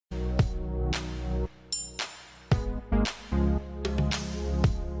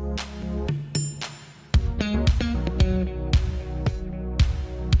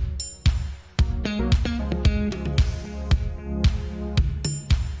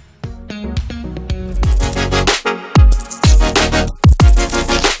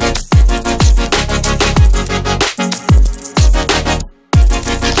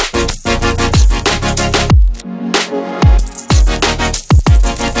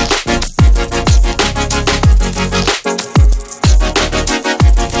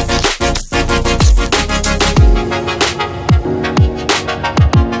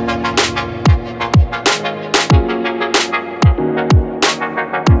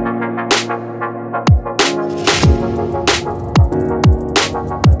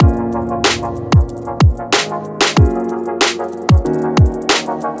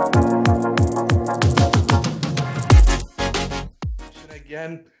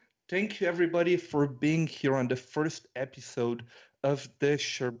again. Thank you, everybody, for being here on the first episode of the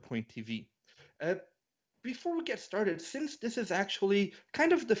SharePoint TV. Uh, Before we get started, since this is actually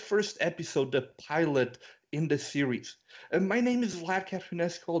kind of the first episode, the pilot in the series, my name is Vlad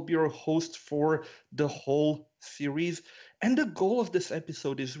Catrinescu. I'll be your host for the whole series. And the goal of this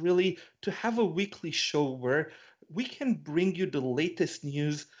episode is really to have a weekly show where we can bring you the latest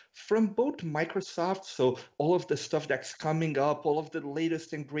news from both Microsoft, so all of the stuff that's coming up, all of the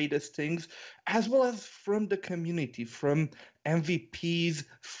latest and greatest things, as well as from the community, from MVPs,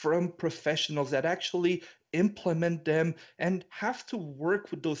 from professionals that actually implement them and have to work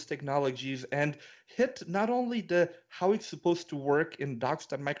with those technologies and hit not only the how it's supposed to work in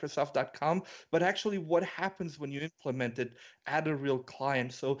docs.microsoft.com, but actually what happens when you implement it at a real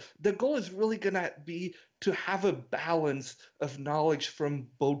client. So the goal is really gonna be to have a balance of knowledge from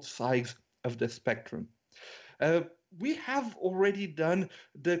both sides of the spectrum. Uh, we have already done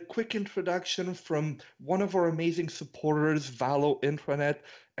the quick introduction from one of our amazing supporters, Valo Intranet.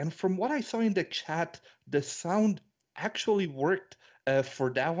 And from what I saw in the chat, the sound actually worked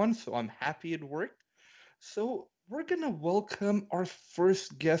for that one. So I'm happy it worked. So we're going to welcome our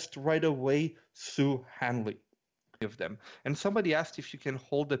first guest right away, Sue Hanley. Of them. And somebody asked if you can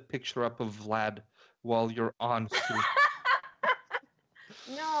hold a picture up of Vlad while you're on, Sue.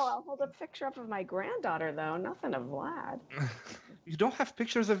 No, I'll hold a picture up of my granddaughter, though. Nothing of Vlad. You don't have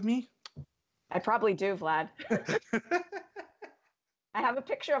pictures of me? I probably do, Vlad. I have a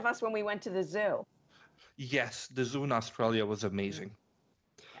picture of us when we went to the zoo. Yes, the zoo in Australia was amazing.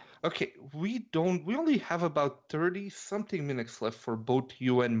 Yeah. Okay, we only have about 30 something minutes left for both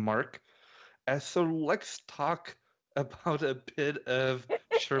you and Mark. So let's talk about a bit of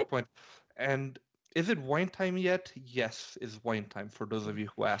SharePoint. And is it wine time yet? Yes, it's wine time for those of you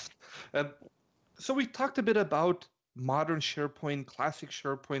who asked. Uh, so we talked a bit about modern SharePoint, classic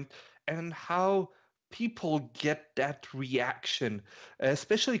SharePoint, and how people get that reaction,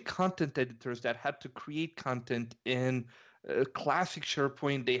 especially content editors that had to create content in classic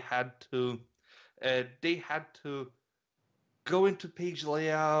SharePoint. They had to go into page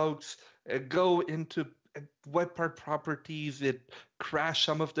layouts, go into web part properties. It crashed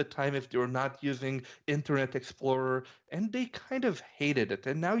some of the time if they were not using Internet Explorer, and they kind of hated it.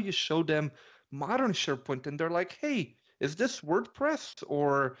 And now you show them modern SharePoint, and they're like, "Hey, is this WordPress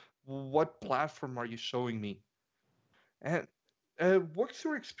or what platform are you showing me?" And what's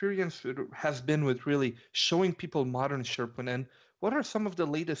your experience has been with really showing people modern SharePoint, and what are some of the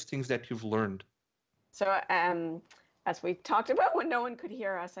latest things that you've learned? So, as we talked about when no one could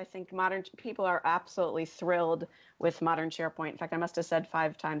hear us, I think modern people are absolutely thrilled with modern SharePoint. In fact, I must have said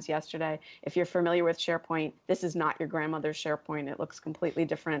 5 times yesterday, if you're familiar with SharePoint, this is not your grandmother's SharePoint. It looks completely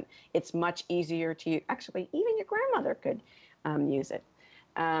different. It's much easier to use. Actually, even your grandmother could use it.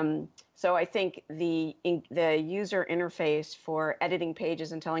 So I think the user interface for editing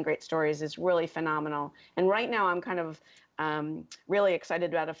pages and telling great stories is really phenomenal. And right now I'm kind of really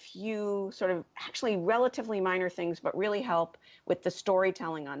excited about a few sort of actually relatively minor things, but really help with the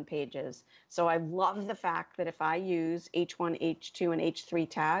storytelling on pages. So I love the fact that if I use H1, H2, and H3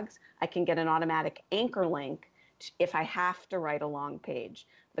 tags, I can get an automatic anchor link if I have to write a long page.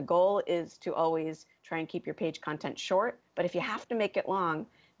 The goal is to always try and keep your page content short, but if you have to make it long,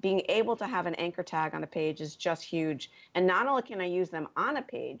 being able to have an anchor tag on a page is just huge. And not only can I use them on a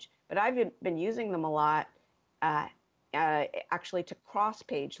page, but I've been using them a lot actually to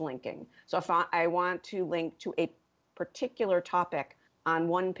cross-page linking. So if I want to link to a particular topic on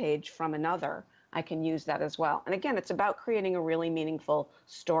one page from another, I can use that as well. And again, it's about creating a really meaningful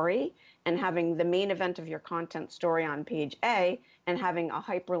story and having the main event of your content story on page A and having a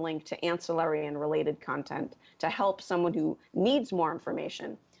hyperlink to ancillary and related content to help someone who needs more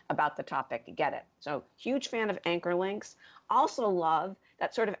information about the topic get it. So huge fan of anchor links. Also love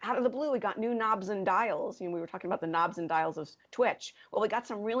that sort of out of the blue, we got new knobs and dials. You know, we were talking about the knobs and dials of Twitch. Well, we got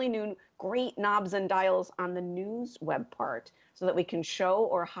some really new great knobs and dials on the news web part so that we can show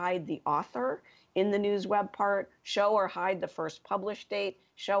or hide the author in the news web part, show or hide the first published date,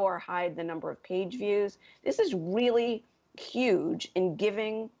 show or hide the number of page views. This is really huge in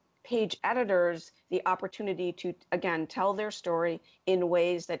giving page editors the opportunity to, again, tell their story in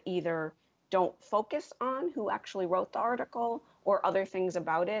ways that either don't focus on who actually wrote the article or other things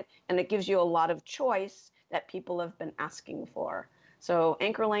about it. And it gives you a lot of choice that people have been asking for. So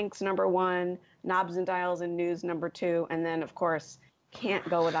anchor links, number 1, knobs and dials and news, number 2. And then, of course, can't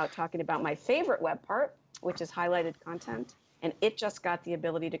go without talking about my favorite web part, which is highlighted content. And it just got the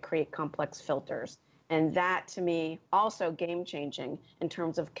ability to create complex filters. And that, to me, also game-changing in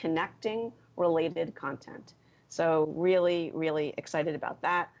terms of connecting related content. So really, really excited about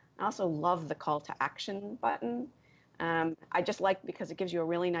that. I also love the call to action button. I just like because it gives you a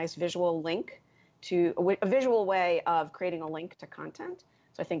really nice visual link to a visual way of creating a link to content.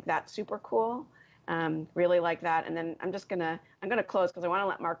 So I think that's super cool. Really like that. And then I'm gonna close because I want to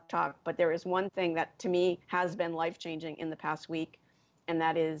let Mark talk. But there is one thing that to me has been life changing in the past week, and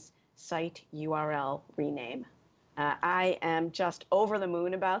that is site URL rename. I am just over the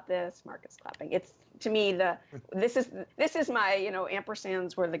moon about this. Mark is clapping. It's to me this is my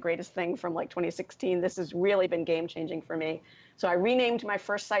ampersands were the greatest thing from like 2016. This has really been game changing for me. So I renamed my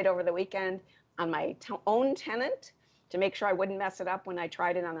first site over the weekend on my own tenant to make sure I wouldn't mess it up when I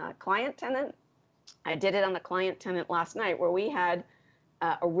tried it on a client tenant. I did it on the client tenant last night where we had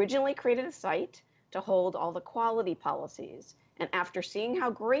originally created a site to hold all the quality policies. And after seeing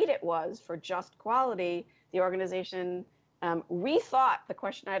how great it was for just quality, the organization rethought the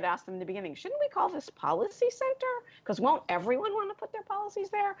question I'd asked them in the beginning. Shouldn't we call this Policy Center? Because won't everyone want to put their policies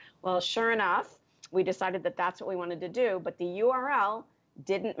there? Well, sure enough, we decided that that's what we wanted to do, but the URL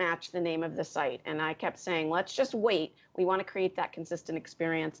didn't match the name of the site. And I kept saying, let's just wait. We want to create that consistent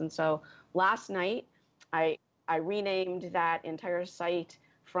experience. And so last night, I renamed that entire site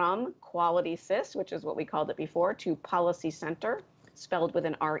from Quality Sys, which is what we called it before, to Policy Center, spelled with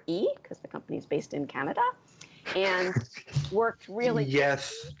an R-E, because the company is based in Canada, and worked really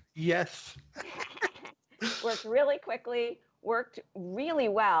yes worked really quickly, worked really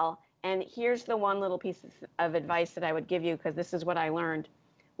well. And here's the one little piece of advice that I would give you, because this is what I learned.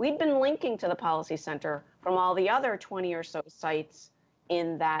 We'd been linking to the Policy Center from all the other 20 or so sites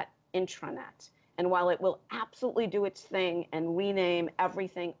in that intranet. And while it will absolutely do its thing and rename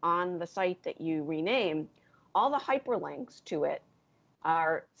everything on the site that you rename, all the hyperlinks to it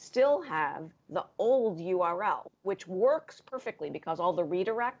still have the old URL, which works perfectly because all the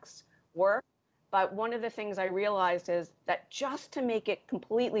redirects work. But one of the things I realized is that just to make it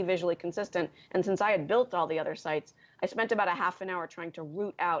completely visually consistent, and since I had built all the other sites, I spent about a half an hour trying to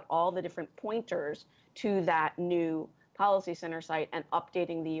root out all the different pointers to that new Policy Center site and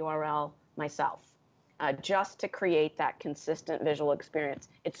updating the URL myself, just to create that consistent visual experience.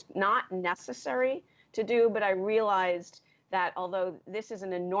 It's not necessary to do, but I realized that although this is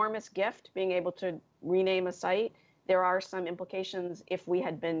an enormous gift, being able to rename a site, there are some implications if we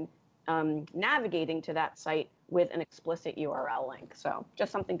had been navigating to that site with an explicit URL link. So just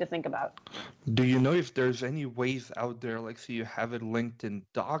something to think about. Do you know if there's any ways out there, like so you have it linked in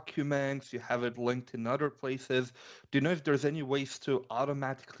documents, you have it linked in other places? Do you know if there's any ways to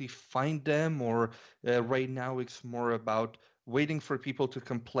automatically find them, or right now it's more about waiting for people to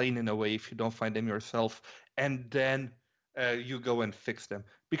complain in a way if you don't find them yourself, and then you go and fix them?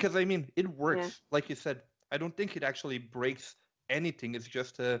 Because I mean, it works. Yeah. Like you said, I don't think it actually breaks anything. It's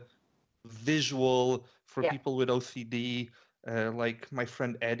just a visual for Yeah. people with OCD, like my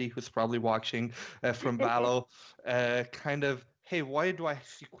friend Eddie, who's probably watching from Valo, kind of, hey, why do I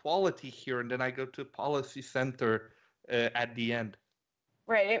see quality here? And then I go to Policy Center at the end.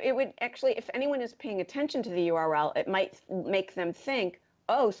 Right. It would actually, if anyone is paying attention to the URL, it might make them think,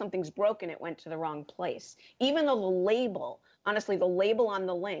 oh, something's broken. It went to the wrong place. Even though the label, honestly, the label on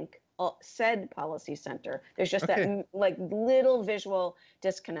the link said Policy Center. There's just Okay. that like little visual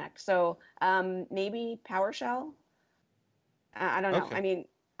disconnect. So maybe PowerShell. I don't know. Okay. I mean,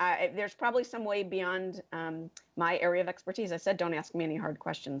 there's probably some way beyond my area of expertise. I said, don't ask me any hard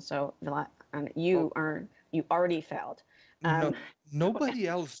questions. So you already failed. No, So nobody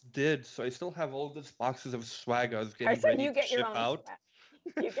else did, so I still have all these boxes of swag I was I getting said ready you to get your ship own out. swag.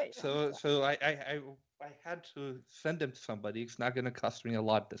 You get your own So swag. so I had to send them to somebody. It's not going to cost me a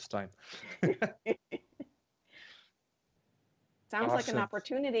lot this time. Sounds like an Awesome.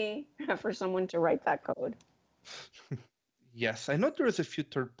 opportunity for someone to write that code. Yes, I know there's a few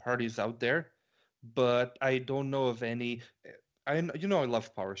third parties out there, but I don't know of any. I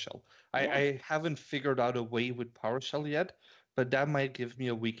love PowerShell. I, Yeah. I haven't figured out a way with PowerShell yet, but that might give me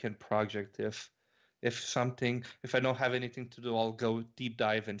a weekend project if I don't have anything to do, I'll go deep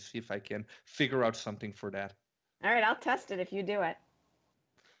dive and see if I can figure out something for that. All right, I'll test it if you do it.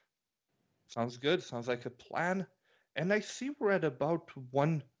 Sounds good. Sounds like a plan. And I see we're at about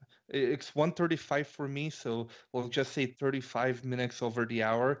it's 1:35 for me, so we'll just say 35 minutes over the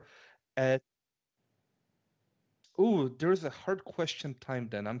hour. Uh, Oh, there's a hard question time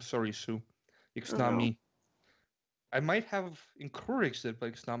then. I'm sorry, Sue. It's Oh not no. me. I might have encouraged it, but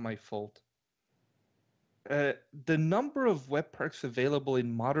it's not my fault. The number of web parks available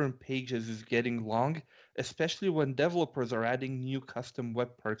in modern pages is getting long, especially when developers are adding new custom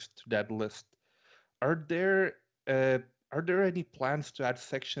web parks to that list. Are there uh, are there any plans to add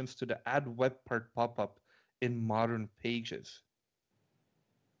sections to the Add Web Part pop-up in modern pages.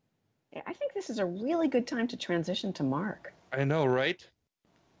 Yeah, I think this is a really good time to transition to Mark. I know, right?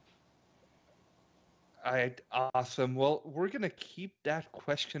 All right, awesome. Well, we're going to keep that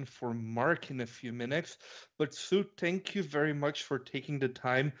question for Mark in a few minutes. But Sue, thank you very much for taking the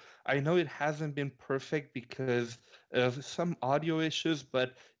time. I know it hasn't been perfect because of some audio issues,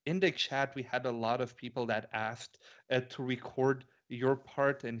 but in the chat, we had a lot of people that asked to record your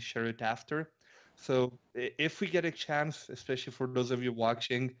part and share it after. So if we get a chance, especially for those of you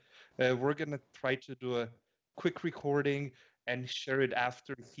watching, we're going to try to do a quick recording and share it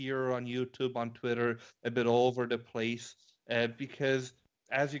after here on YouTube, on Twitter, a bit all over the place. Because,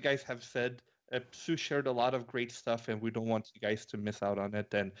 as you guys have said, Sue shared a lot of great stuff, and we don't want you guys to miss out on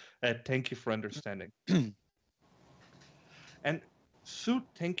it. And thank you for understanding. And Sue,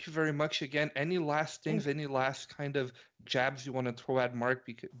 thank you very much again. Any last things, any last kind of jabs you want to throw at Mark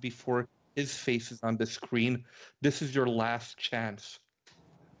before his face is on the screen? This is your last chance.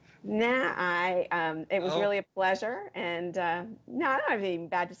 It was really a pleasure. And no, I don't have anything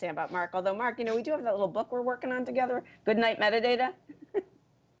bad to say about Mark. Although, Mark, we do have that little book we're working on together, Good Night Metadata.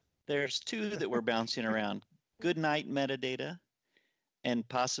 There's two that we're bouncing around, Good Night Metadata and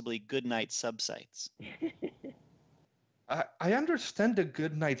possibly Good Night Subsites. I understand the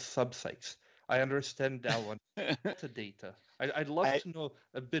Good Night subsites. I understand that one. Metadata. I'd love to know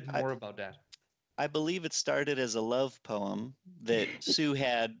a bit more about that. I believe it started as a love poem that Sue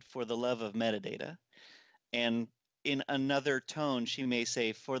had for the love of metadata. And in another tone, she may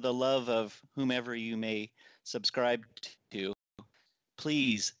say, for the love of whomever you may subscribe to,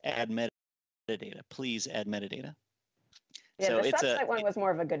 please add metadata. Please add metadata. Yeah, so the subsite one was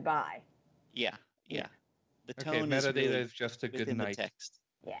more of a goodbye. Yeah. The tone okay, metadata is really is just a good night. The text.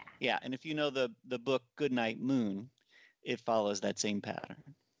 Yeah. Yeah, and if you know the book Good Night Moon, it follows that same pattern.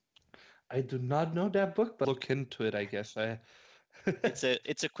 I do not know that book, but look into it, I guess.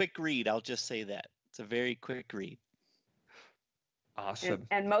 It's a quick read, I'll just say that. It's a very quick read. Awesome.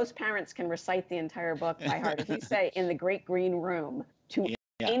 And most parents can recite the entire book by heart. If you say in the great green room to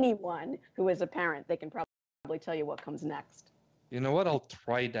anyone who is a parent, they can probably tell you what comes next. You know what? I'll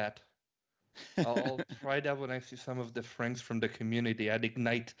try that. I'll try that when I see some of the friends from the community at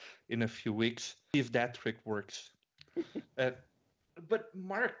Ignite in a few weeks. See if that trick works. But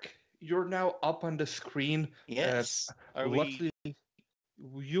Mark, you're now up on the screen. Yes. Luckily,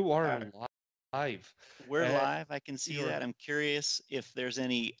 you are live. We're live. I can see that. I'm curious if there's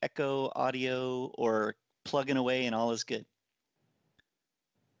any echo audio or plugging away and all is good.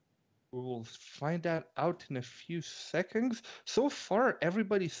 We'll find that out in a few seconds. So far,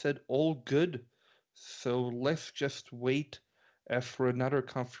 everybody said all good. So let's just wait for another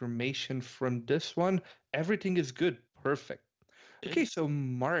confirmation from this one. Everything is good. Perfect. Okay, so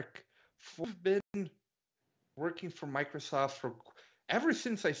Mark, we've been working for Microsoft ever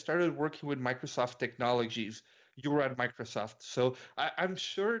since I started working with Microsoft technologies. You were at Microsoft. So I'm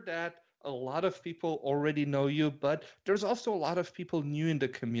sure that a lot of people already know you, but there's also a lot of people new in the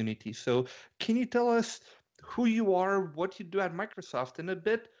community. So can you tell us who you are, what you do at Microsoft, and a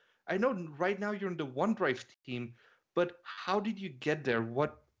bit? I know right now you're in the OneDrive team, but how did you get there?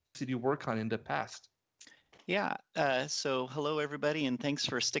 What did you work on in the past? Yeah, so hello everybody, and thanks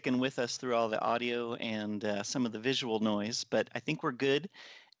for sticking with us through all the audio and some of the visual noise, but I think we're good,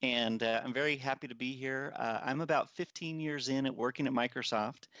 and I'm very happy to be here. I'm about 15 years in at working at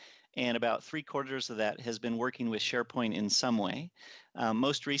Microsoft, and about 3/4 of that has been working with SharePoint in some way.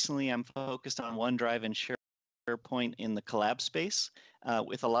 Most recently, I'm focused on OneDrive and SharePoint in the collab space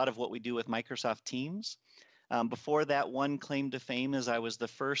with a lot of what we do with Microsoft Teams. Before that, one claim to fame is I was the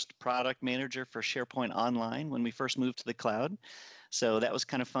first product manager for SharePoint Online when we first moved to the cloud. So that was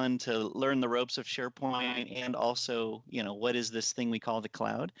kind of fun to learn the ropes of SharePoint and also, what is this thing we call the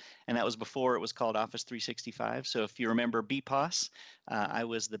cloud? And that was before it was called Office 365. So if you remember BPOS, I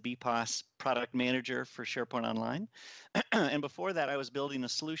was the BPOS product manager for SharePoint Online. And before that, I was building a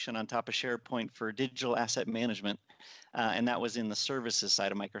solution on top of SharePoint for digital asset management. And that was in the services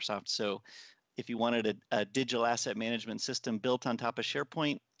side of Microsoft. So if you wanted a digital asset management system built on top of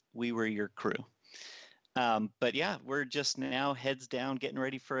SharePoint, we were your crew. But yeah, we're just now heads down, getting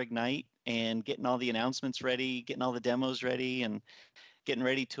ready for Ignite and getting all the announcements ready, getting all the demos ready, and getting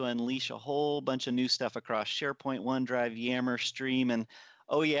ready to unleash a whole bunch of new stuff across SharePoint, OneDrive, Yammer, Stream, and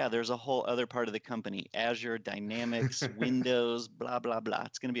oh yeah, there's a whole other part of the company, Azure, Dynamics, Windows, blah, blah, blah.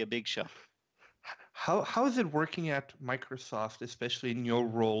 It's going to be a big show. How is it working at Microsoft, especially in your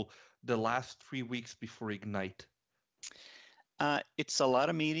role, the last 3 weeks before Ignite? It's a lot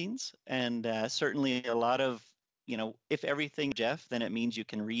of meetings and certainly a lot of if everything Jeff, then it means you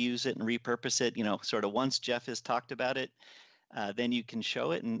can reuse it and repurpose it, sort of once Jeff has talked about it, then you can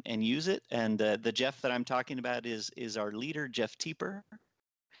show it and use it. And the Jeff that I'm talking about is our leader, Jeff Teeper.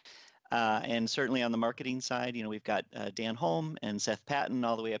 And certainly on the marketing side, we've got Dan Holm and Seth Patton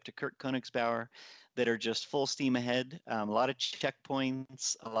all the way up to Kurt Koenigsbauer that are just full steam ahead. A lot of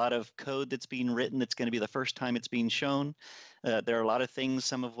checkpoints, a lot of code that's being written that's going to be the first time it's being shown. There are a lot of things,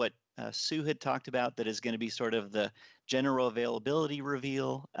 some of what Sue had talked about that is going to be sort of the general availability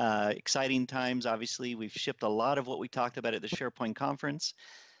reveal. Exciting times, obviously. We've shipped a lot of what we talked about at the SharePoint conference.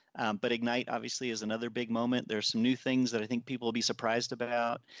 But Ignite obviously is another big moment. There's some new things that I think people will be surprised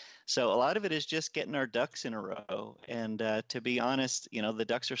about. So a lot of it is just getting our ducks in a row. And to be honest, the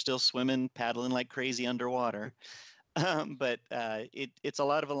ducks are still swimming, paddling like crazy underwater. But it's a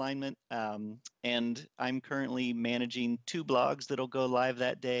lot of alignment. And I'm currently managing 2 blogs that'll go live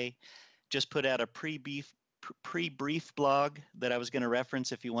that day. Just put out a pre-brief blog that I was going to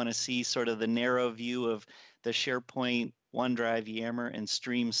reference if you want to see sort of the narrow view of the SharePoint, OneDrive, Yammer, and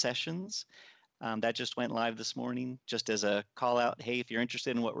Stream sessions. That just went live this morning, just as a call out. Hey, if you're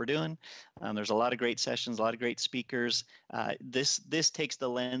interested in what we're doing, there's a lot of great sessions, a lot of great speakers. This takes the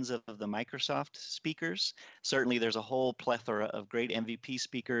lens of the Microsoft speakers. Certainly, there's a whole plethora of great MVP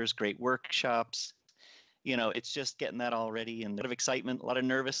speakers, great workshops. It's just getting that all ready, and a lot of excitement, a lot of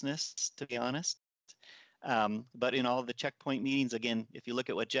nervousness, to be honest. But in all the checkpoint meetings, again, if you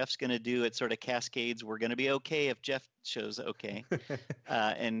look at what Jeff's going to do, it sort of cascades. We're going to be okay if Jeff shows okay.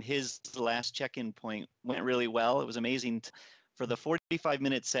 And his last check-in point went really well. It was amazing for the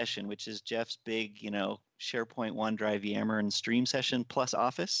 45-minute session, which is Jeff's big, SharePoint, OneDrive, Yammer, and Stream session plus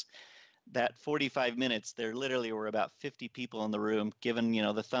Office. That 45 minutes, there literally were about 50 people in the room giving,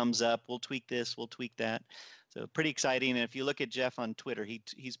 the thumbs up. We'll tweak this, we'll tweak that. So pretty exciting. And if you look at Jeff on Twitter,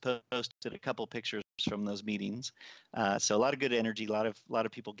 he's posted a couple pictures from those meetings. So a lot of good energy, a lot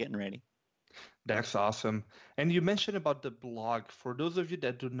of people getting ready. That's awesome. And you mentioned about the blog. For those of you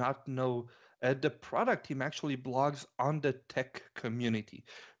that do not know, the product team actually blogs on the tech community.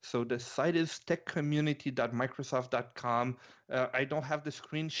 So the site is techcommunity.microsoft.com. I don't have the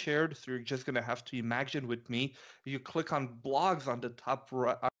screen shared, so you're just going to have to imagine with me. You click on blogs on the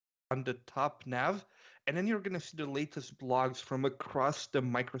top nav, and then you're going to see the latest blogs from across the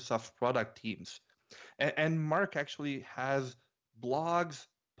Microsoft product teams. And Mark actually has blogs,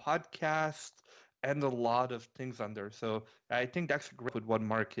 podcasts, and a lot of things on there. So I think that's great with what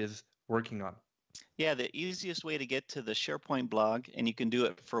Mark is working on. Yeah, the easiest way to get to the SharePoint blog, and you can do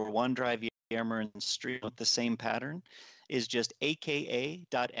it for OneDrive, Yammer, and Stream with the same pattern, is just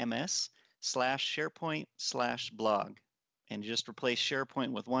aka.ms/SharePoint/blog. And you just replace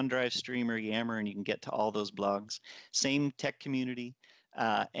SharePoint with OneDrive, Stream, or Yammer, and you can get to all those blogs. Same tech community.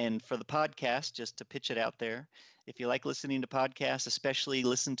 And for the podcast, just to pitch it out there, if you like listening to podcasts, especially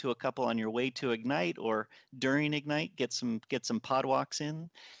listen to a couple on your way to Ignite or during Ignite, get some pod walks in.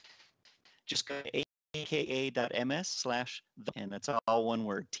 Just go to aka.ms/the, and that's all one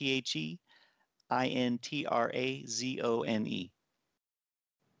word, THEINTRAZONE.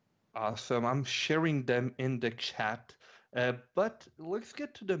 Awesome. I'm sharing them in the chat. But let's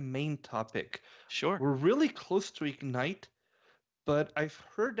get to the main topic. Sure. We're really close to Ignite, but I've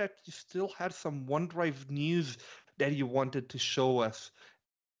heard that you still had some OneDrive news that you wanted to show us,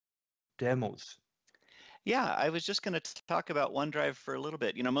 demos. Yeah, I was just going to talk about OneDrive for a little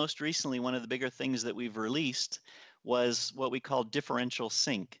bit. Most recently, one of the bigger things that we've released was what we call differential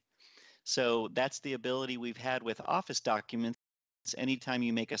sync. So that's the ability we've had with Office documents. Anytime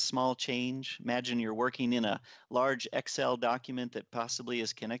you make a small change, imagine you're working in a large Excel document that possibly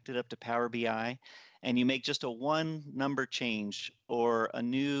is connected up to Power BI, and you make just a 1 number change or a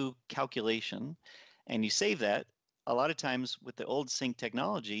new calculation, and you save that. A lot of times with the old sync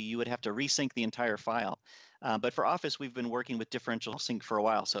technology, you would have to resync the entire file. But for Office, we've been working with differential sync for a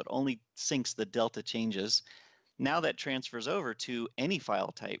while, so it only syncs the delta changes. Now that transfers over to any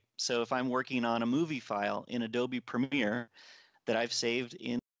file type. So if I'm working on a movie file in Adobe Premiere that I've saved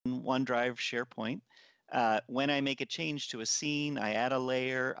in OneDrive, SharePoint, when I make a change to a scene, I add a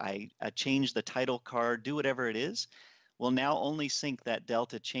layer, I change the title card, do whatever it is, will now only sync that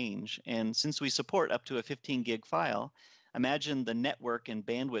delta change. And since we support up to a 15 gig file, imagine the network and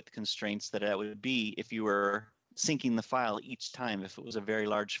bandwidth constraints that would be if you were syncing the file each time, if it was a very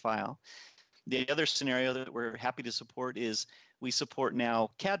large file. The other scenario that we're happy to support is we support now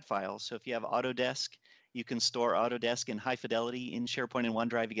CAD files. So if you have Autodesk, you can store Autodesk in high fidelity in SharePoint and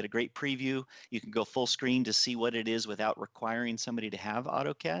OneDrive. You get a great preview. You can go full screen to see what it is without requiring somebody to have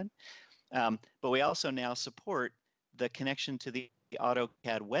AutoCAD. But we also now support the connection to the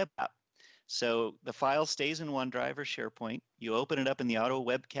AutoCAD web app. So the file stays in OneDrive or SharePoint. You open it up in the Auto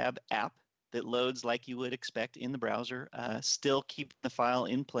WebCab app that loads like you would expect in the browser, still keep the file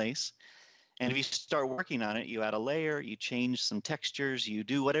in place. And if you start working on it, you add a layer, you change some textures, you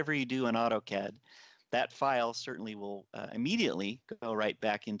do whatever you do in AutoCAD, that file certainly will immediately go right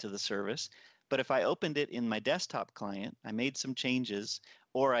back into the service. But if I opened it in my desktop client, I made some changes,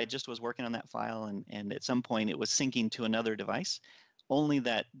 or I just was working on that file and at some point it was syncing to another device, only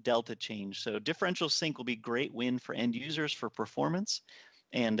that delta change. So differential sync will be a great win for end users for performance,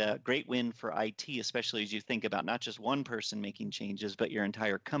 and a great win for IT, especially as you think about not just one person making changes, but your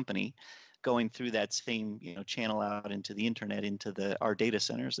entire company going through that same channel out into the internet, into our data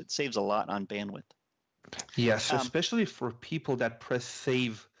centers. It saves a lot on bandwidth. Yes, especially for people that press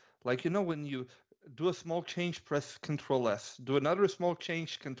save. Like, when you do a small change, press Control S. Do another small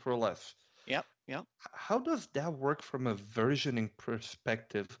change, Control S. Yep. How does that work from a versioning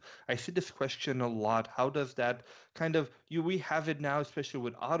perspective? I see this question a lot. How does that we have it now, especially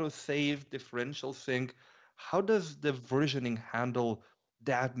with autosave, differential sync. How does the versioning handle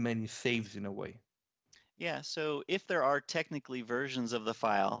that many saves in a way? Yeah, so if there are technically versions of the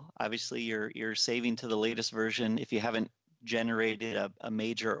file, obviously you're saving to the latest version if you haven't generated a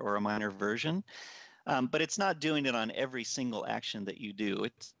major or a minor version. But it's not doing it on every single action that you do.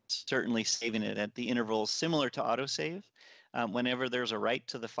 It's certainly saving it at the intervals similar to autosave. Whenever there's a write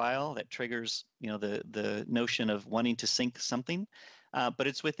to the file that triggers, the notion of wanting to sync something, but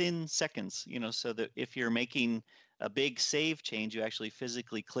it's within seconds, so that if you're making a big save change, you actually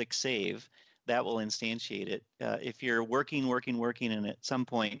physically click save. That will instantiate it. If you're working, and at some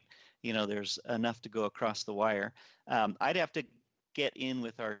point, there's enough to go across the wire, I'd have to get in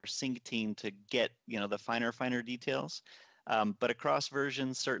with our sync team to get the finer details. But across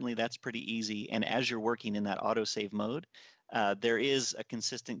versions, certainly that's pretty easy. And as you're working in that autosave mode, there is a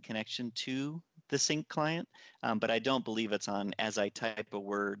consistent connection to the sync client, but I don't believe it's on as I type a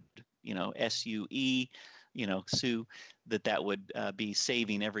word, SUE, Sue, that would be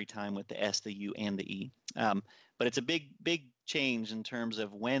saving every time with the S, the U, and the E. But it's a big change in terms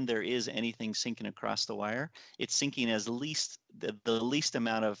of when there is anything syncing across the wire. It's syncing as the least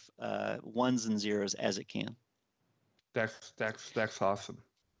amount of ones and zeros as it can. That's awesome.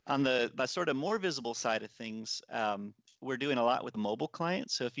 On the sort of more visible side of things, we're doing a lot with the mobile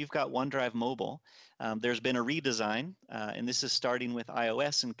client. So if you've got OneDrive Mobile, there's been a redesign, and this is starting with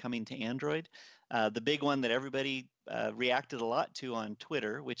iOS and coming to Android. The big one that everybody reacted a lot to on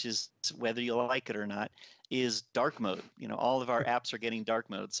Twitter, which is whether you like it or not, is dark mode. All of our apps are getting dark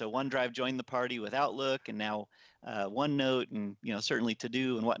mode. So OneDrive joined the party with Outlook, and now OneNote, and certainly To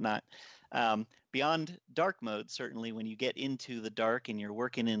Do and whatnot. Beyond dark mode, certainly when you get into the dark and you're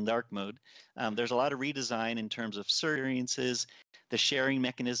working in dark mode, there's a lot of redesign in terms of experiences. The sharing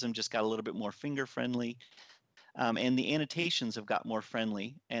mechanism just got a little bit more finger friendly, and the annotations have got more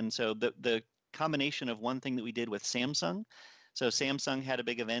friendly. And so the combination of one thing that we did with Samsung, so Samsung had a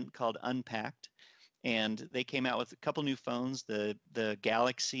big event called Unpacked, and they came out with a couple new phones, the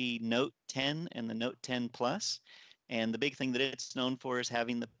Galaxy Note 10 and the Note 10 Plus. And the big thing that it's known for is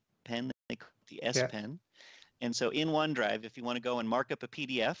having the pen that they call the S Pen. And so in OneDrive, if you want to go and mark up a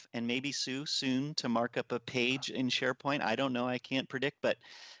PDF, and maybe Sue soon to mark up a page in SharePoint, I don't know, I can't predict, but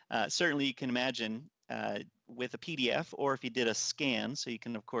certainly you can imagine with a PDF, or if you did a scan, so you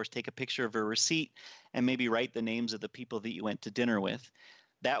can of course take a picture of a receipt and maybe write the names of the people that you went to dinner with.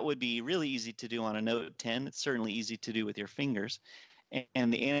 That would be really easy to do on a Note 10. It's certainly easy to do with your fingers.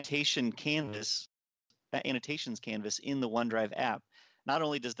 And the annotations canvas in the OneDrive app, not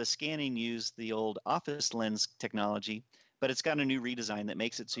only does the scanning use the old Office Lens technology, but it's got a new redesign that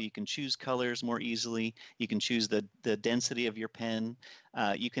makes it so you can choose colors more easily. You can choose the density of your pen.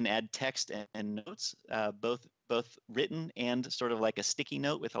 You can add text and notes, both written and sort of like a sticky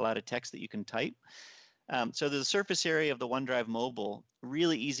note with a lot of text that you can type. So the surface area of the OneDrive Mobile,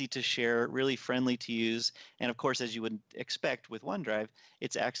 really easy to share, really friendly to use. And of course, as you would expect with OneDrive,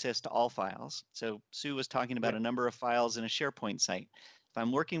 it's access to all files. So Sue was talking about a number of files in a SharePoint site. If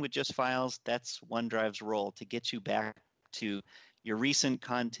I'm working with just files, that's OneDrive's role, to get you back to your recent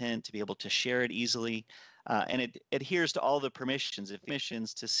content, to be able to share it easily. And it adheres to all the permissions. If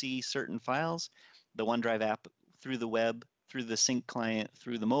permissions to see certain files, the OneDrive app through the web, through the sync client,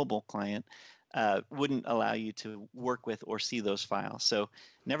 through the mobile client, wouldn't allow you to work with or see those files. So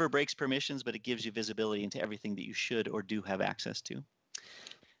never breaks permissions, but it gives you visibility into everything that you should or do have access to.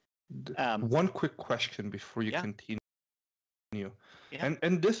 One quick question before you continue. Yeah.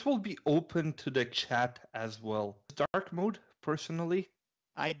 And this will be open to the chat as well. Dark mode, personally?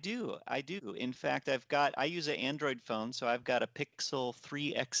 I do. In fact, I use an Android phone, so I've got a Pixel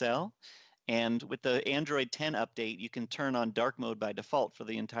 3 XL. And with the Android 10 update, you can turn on dark mode by default for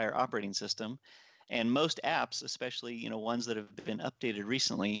the entire operating system. And most apps, especially ones that have been updated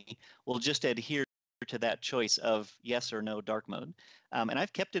recently, will just adhere to that choice of yes or no dark mode. And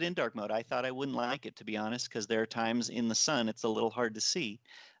I've kept it in dark mode. I thought I wouldn't like it, to be honest, because there are times in the sun it's a little hard to see.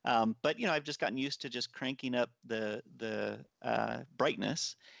 But I've just gotten used to just cranking up the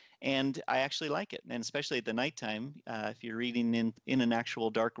brightness, and I actually like it. And especially at the nighttime, if you're reading in an actual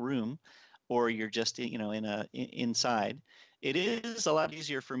dark room, or you're just inside, it is a lot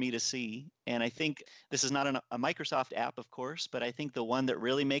easier for me to see. And I think this is not a Microsoft app, of course, but I think the one that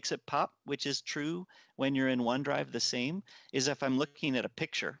really makes it pop, which is true when you're in OneDrive the same, is if I'm looking at a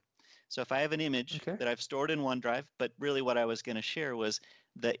picture. So if I have an image that I've stored in OneDrive, but really what I was going to share was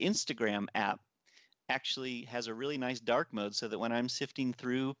the Instagram app actually has a really nice dark mode, so that when I'm sifting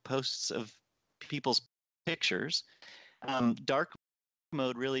through posts of people's pictures, dark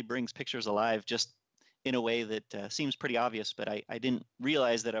mode really brings pictures alive just in a way that seems pretty obvious, but I didn't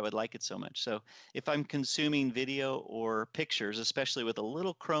realize that I would like it so much. So if I'm consuming video or pictures, especially with a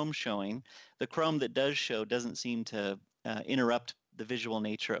little Chrome showing, the Chrome that does show doesn't seem to interrupt the visual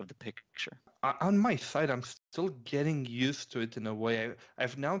nature of the picture. On my side, I'm still getting used to it in a way.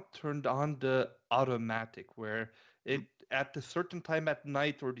 I've now turned on the automatic, where it at a certain time at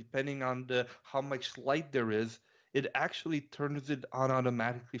night, or depending on how much light there is, it actually turns it on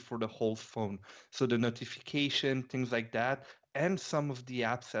automatically for the whole phone. So the notification, things like that, and some of the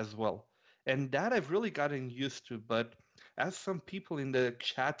apps as well. And that I've really gotten used to. But as some people in the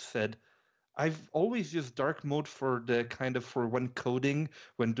chat said, I've always used dark mode for when coding,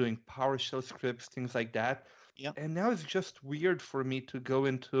 when doing PowerShell scripts, things like that. Yep. And now it's just weird for me to go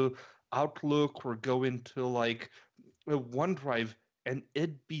into Outlook or go into OneDrive and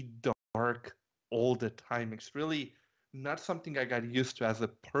it be dark all the time. It's really not something I got used to as a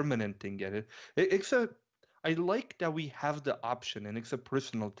permanent thing yet. I like that we have the option, and it's a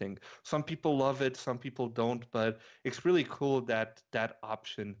personal thing. Some people love it, some people don't, but it's really cool that that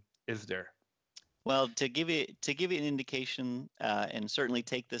option is there. Well, to give you an indication, and certainly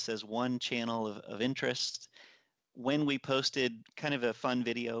take this as one channel of interest, when we posted kind of a fun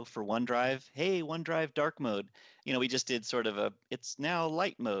video for OneDrive, hey, OneDrive dark mode, we just did sort of it's now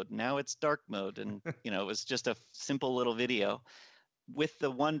light mode, now it's dark mode, and it was just a simple little video. With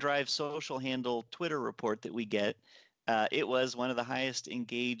the OneDrive social handle Twitter report that we get, it was one of the highest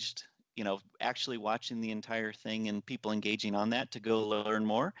engaged, actually watching the entire thing and people engaging on that to go learn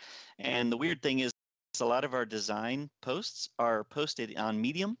more. And the weird thing is, a lot of our design posts are posted on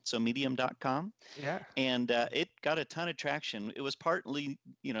Medium, so medium.com. Yeah. And it got a ton of traction. It was partly,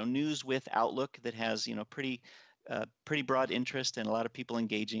 news with Outlook that has, pretty broad interest and a lot of people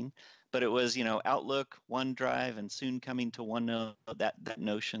engaging. But it was, Outlook, OneDrive, and soon coming to OneNote, that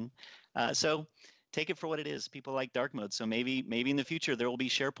notion. So take it for what it is. People like dark mode. So maybe in the future there will be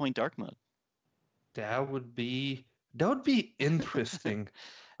SharePoint dark mode. That would be interesting.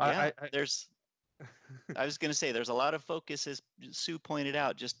 Yeah, I was going to say there's a lot of focus, as Sue pointed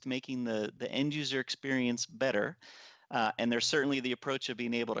out, just making the end user experience better. And there's certainly the approach of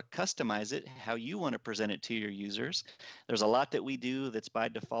being able to customize it how you want to present it to your users. There's a lot that we do that's by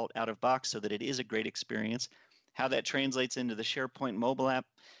default out of box so that it is a great experience. How that translates into the SharePoint mobile app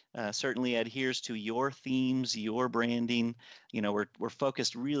certainly adheres to your themes, your branding. We're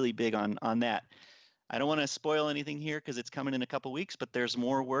focused really big on that. I don't want to spoil anything here because it's coming in a couple weeks, but there's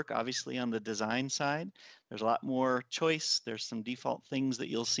more work, obviously, on the design side. There's a lot more choice. There's some default things that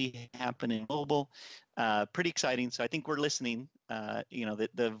you'll see happen in mobile. Pretty exciting. So I think we're listening.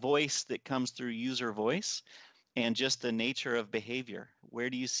 The voice that comes through user voice and just the nature of behavior. Where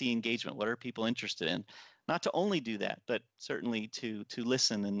do you see engagement? What are people interested in? Not to only do that, but certainly to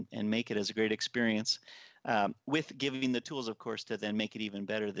listen and make it as a great experience. With giving the tools, of course, to then make it even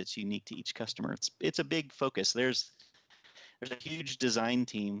better that's unique to each customer. It's a big focus. There's a huge design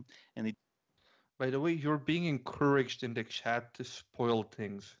team. And by the way, you're being encouraged in the chat to spoil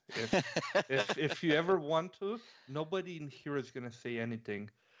things. If you ever want to, nobody in here is going to say anything.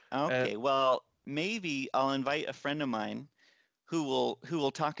 Okay, well, maybe I'll invite a friend of mine who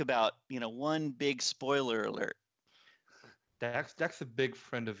will talk about, one big spoiler alert. That's a big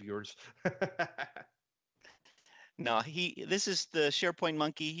friend of yours. No, this is the SharePoint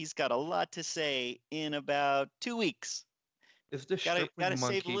monkey. He's got a lot to say in about 2 weeks. Is the SharePoint monkey? Gotta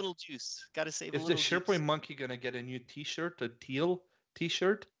save a little juice. Gotta save a little juice. Is the SharePoint monkey gonna get a new T-shirt, a teal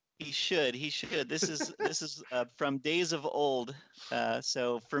T-shirt? He should. This is from days of old.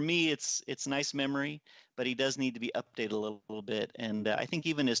 So for me, it's nice memory, but he does need to be updated a little bit. And I think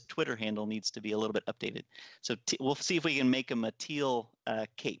even his Twitter handle needs to be a little bit updated. So we'll see if we can make him a teal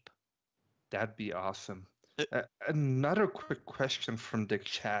cape. That'd be awesome. Another quick question from the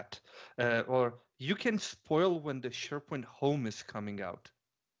chat, or you can spoil when the SharePoint Home is coming out.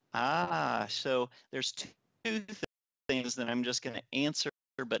 So there's two things that I'm just going to answer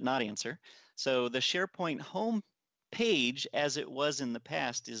but not answer. So the SharePoint home page, as it was in the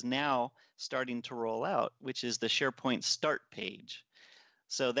past, is now starting to roll out, which is the SharePoint start page.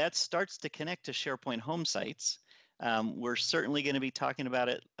 So that starts to connect to SharePoint home sites. We're certainly going to be talking about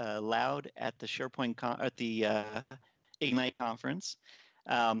it loud at the Ignite conference.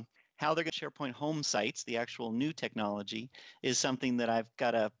 How they're going to SharePoint home sites, the actual new technology, is something that I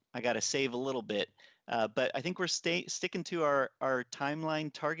got to save a little bit. But I think we're sticking to our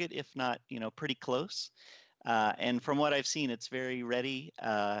timeline target, if not, pretty close. And from what I've seen, it's very ready.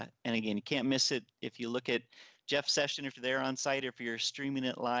 And again, you can't miss it if you look at Jeff's session, if you're there on site, if you're streaming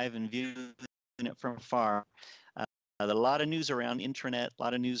it live and viewing it from afar. A lot of news around intranet, a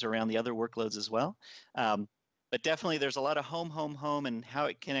lot of news around the other workloads as well. But definitely there's a lot of home, and how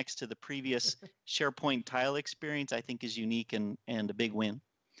it connects to the previous SharePoint tile experience, I think is unique and a big win.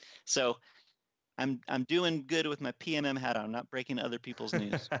 So I'm doing good with my PMM hat on, not breaking other people's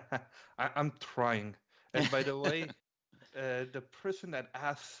news. I'm trying. And by the way, the person that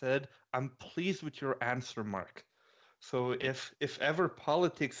asked said, "I'm pleased with your answer, Mark." So if ever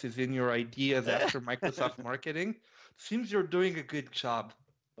politics is in your ideas after Microsoft marketing, seems you're doing a good job.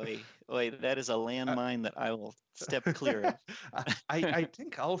 Wait, that is a landmine that I will step clear of. I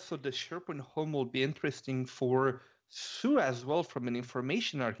think also the SharePoint Home will be interesting for Sue as well from an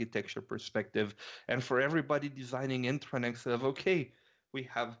information architecture perspective, and for everybody designing intranets of, okay, we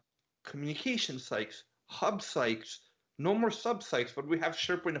have communication sites, hub sites, no more sub sites, but we have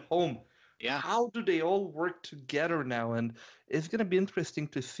SharePoint Home. Yeah. How do they all work together now? And it's going to be interesting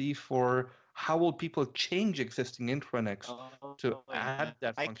to see for how will people change existing intranets to add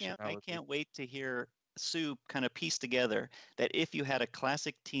that functionality. I can't wait to hear Sue kind of piece together that if you had a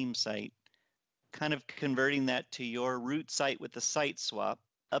classic team site, kind of converting that to your root site with the site swap,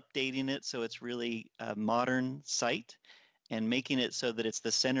 updating it so it's really a modern site, and making it so that it's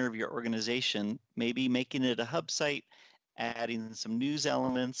the center of your organization, maybe making it a hub site, adding some news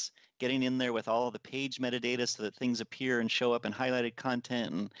elements, getting in there with all the page metadata so that things appear and show up in highlighted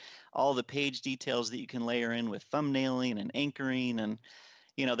content, and all the page details that you can layer in with thumbnailing and anchoring. And,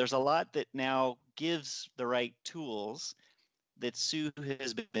 there's a lot that now gives the right tools that Sue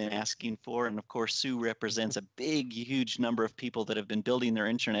has been asking for. And of course, Sue represents a big, huge number of people that have been building their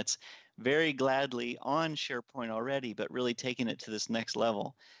intranets very gladly on SharePoint already, but really taking it to this next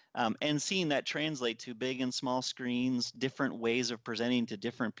level. And seeing that translate to big and small screens, different ways of presenting to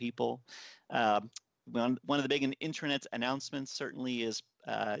different people. One of the big intranet announcements certainly is,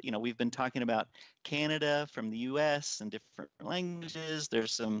 we've been talking about Canada from the US and different languages.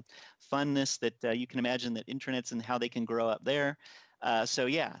 There's some funness that you can imagine that intranets and how they can grow up there.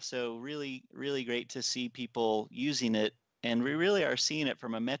 So really, really great to see people using it. And we really are seeing it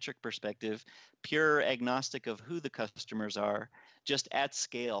from a metric perspective, pure agnostic of who the customers are, just at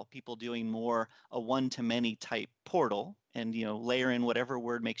scale, people doing more a one-to-many type portal, and layer in whatever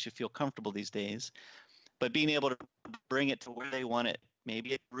word makes you feel comfortable these days, but being able to bring it to where they want it,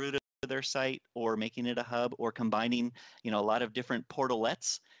 maybe at the root of their site, or making it a hub, or combining a lot of different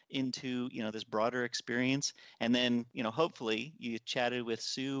portalets into this broader experience. And then hopefully you chatted with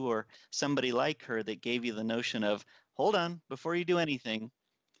Sue or somebody like her that gave you the notion of, hold on, before you do anything,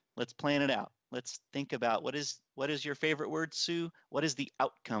 let's plan it out. Let's think about what is your favorite word, Sue? What is the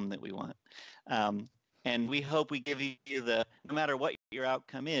outcome that we want? And we hope we give you no matter what your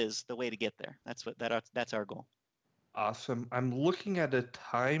outcome is, the way to get there. That's our goal. Awesome. I'm looking at the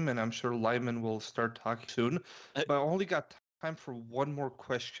time, and I'm sure Lyman will start talking soon, but I only got time for one more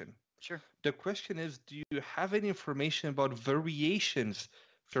question. Sure. The question is, do you have any information about variations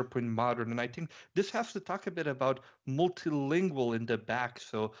SharePoint Modern? And I think this has to talk a bit about multilingual in the back.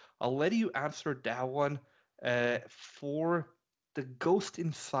 So I'll let you answer that one for the Ghost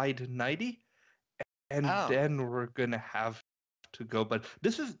Inside 90. And then we're going to have to go. But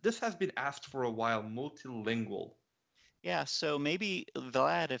this has been asked for a while, multilingual. Yeah, so maybe,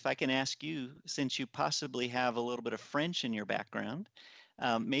 Vlad, if I can ask you, since you possibly have a little bit of French in your background,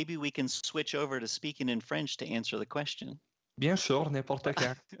 maybe we can switch over to speaking in French to answer the question. Bien sûr, n'importe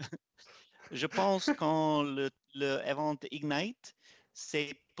quand. Je pense qu'en le event Ignite,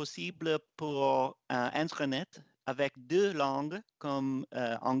 c'est possible pour Intranet avec deux langues comme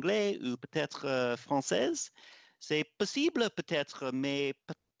anglais ou peut-être française. C'est possible peut-être, mais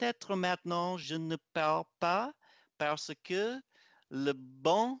peut-être maintenant je ne parle pas parce que le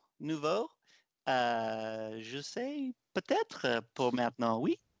bon nouveau, je sais peut-être pour maintenant,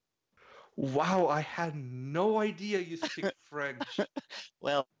 oui. Wow, I had no idea you speak French.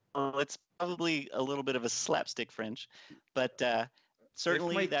 Well, it's probably a little bit of a slapstick French, but If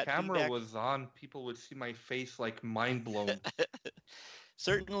certainly my that camera feedback. was on, people would see my face like mind blown.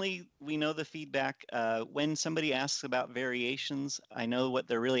 Certainly, we know the feedback. When somebody asks about variations, I know what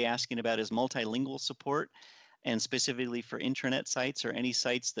they're really asking about is multilingual support, and specifically for intranet sites or any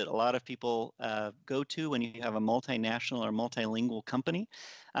sites that a lot of people go to when you have a multinational or multilingual company.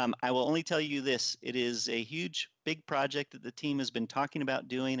 I will only tell you this, it is a huge, big project that the team has been talking about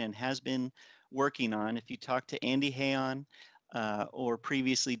doing and has been working on. If you talk to Andy Hayon, or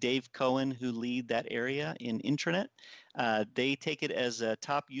previously Dave Cohen, who lead that area in intranet, they take it as a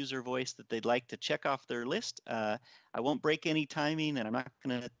top user voice that they'd like to check off their list. I won't break any timing, and I'm not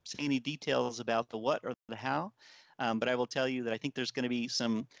going to say any details about the what or the how, but I will tell you that I think there's going to be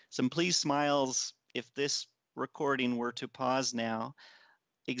some pleased smiles if this recording were to pause now,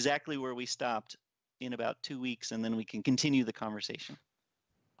 exactly where we stopped in about 2 weeks, and then we can continue the conversation.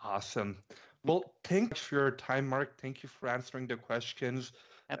 Awesome. Well, thanks for your time, Mark. Thank you for answering the questions.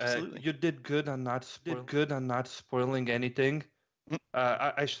 Absolutely. You did good on not spoiling anything.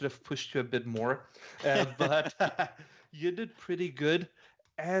 I should have pushed you a bit more, but you did pretty good.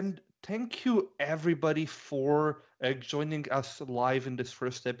 And thank you, everybody, for joining us live in this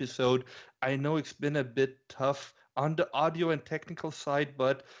first episode. I know it's been a bit tough on the audio and technical side,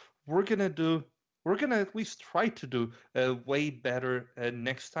 but we're gonna do. We're gonna at least try to do way better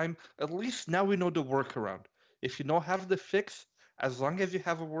next time. At least now we know the workaround. If you don't have the fix, as long as you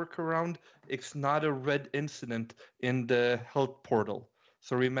have a workaround, it's not a red incident in the health portal.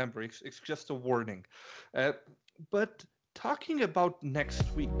 So remember, it's just a warning. But talking about next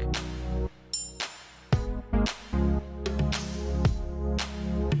week.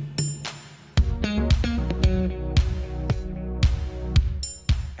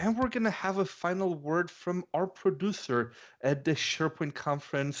 And we're going to have a final word from our producer at the SharePoint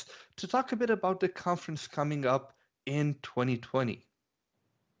conference to talk a bit about the conference coming up in 2020.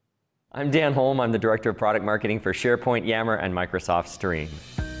 I'm Dan Holm. I'm the Director of Product Marketing for SharePoint, Yammer, and Microsoft Stream.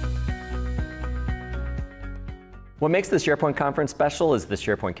 What makes the SharePoint conference special is the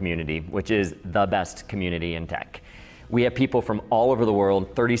SharePoint community, which is the best community in tech. We have people from all over the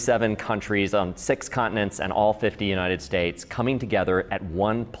world, 37 countries on 6 continents and all 50 United States, coming together at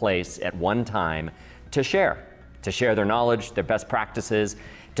one place at one time to share their knowledge, their best practices,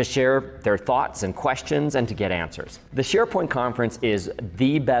 to share their thoughts and questions, and to get answers. The SharePoint conference is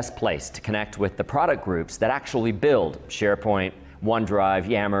the best place to connect with the product groups that actually build SharePoint, OneDrive,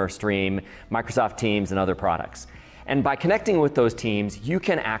 Yammer, Stream, Microsoft Teams, and other products. And by connecting with those teams, you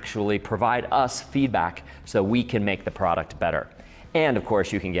can actually provide us feedback so we can make the product better. And of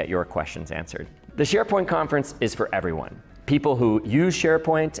course, you can get your questions answered. The SharePoint conference is for everyone. People who use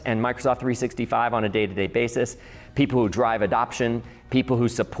SharePoint and Microsoft 365 on a day-to-day basis, people who drive adoption, people who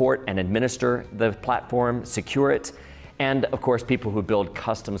support and administer the platform, secure it, and of course, people who build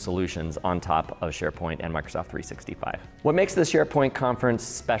custom solutions on top of SharePoint and Microsoft 365. What makes the SharePoint conference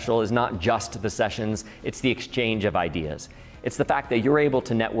special is not just the sessions, it's the exchange of ideas. It's the fact that you're able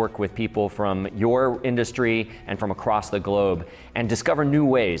to network with people from your industry and from across the globe and discover new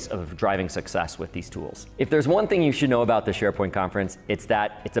ways of driving success with these tools. If there's one thing you should know about the SharePoint conference, it's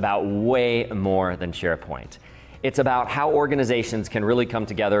that it's about way more than SharePoint. It's about how organizations can really come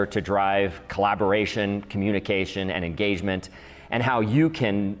together to drive collaboration, communication, and engagement, and how you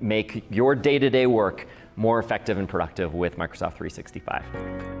can make your day-to-day work more effective and productive with Microsoft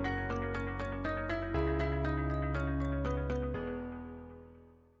 365.